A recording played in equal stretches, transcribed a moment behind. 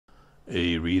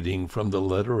A reading from the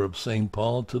letter of St.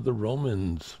 Paul to the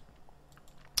Romans.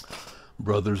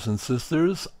 Brothers and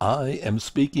sisters, I am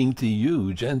speaking to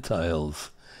you,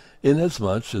 Gentiles.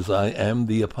 Inasmuch as I am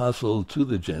the apostle to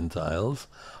the Gentiles,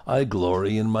 I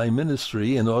glory in my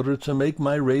ministry in order to make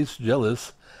my race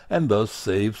jealous, and thus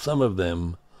save some of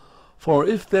them. For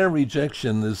if their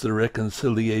rejection is the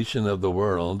reconciliation of the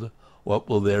world, what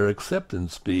will their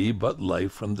acceptance be but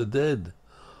life from the dead?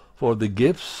 For the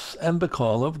gifts and the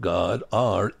call of God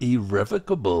are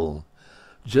irrevocable.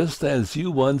 Just as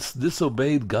you once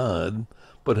disobeyed God,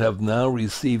 but have now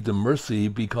received a mercy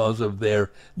because of their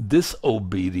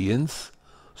disobedience,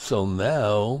 so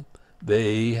now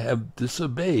they have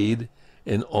disobeyed,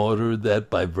 in order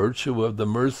that by virtue of the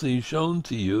mercy shown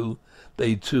to you,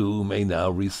 they too may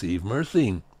now receive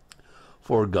mercy.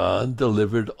 For God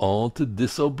delivered all to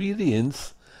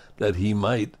disobedience, that he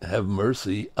might have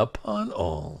mercy upon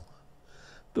all.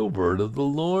 The word of the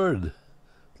Lord.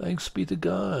 Thanks be to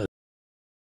God.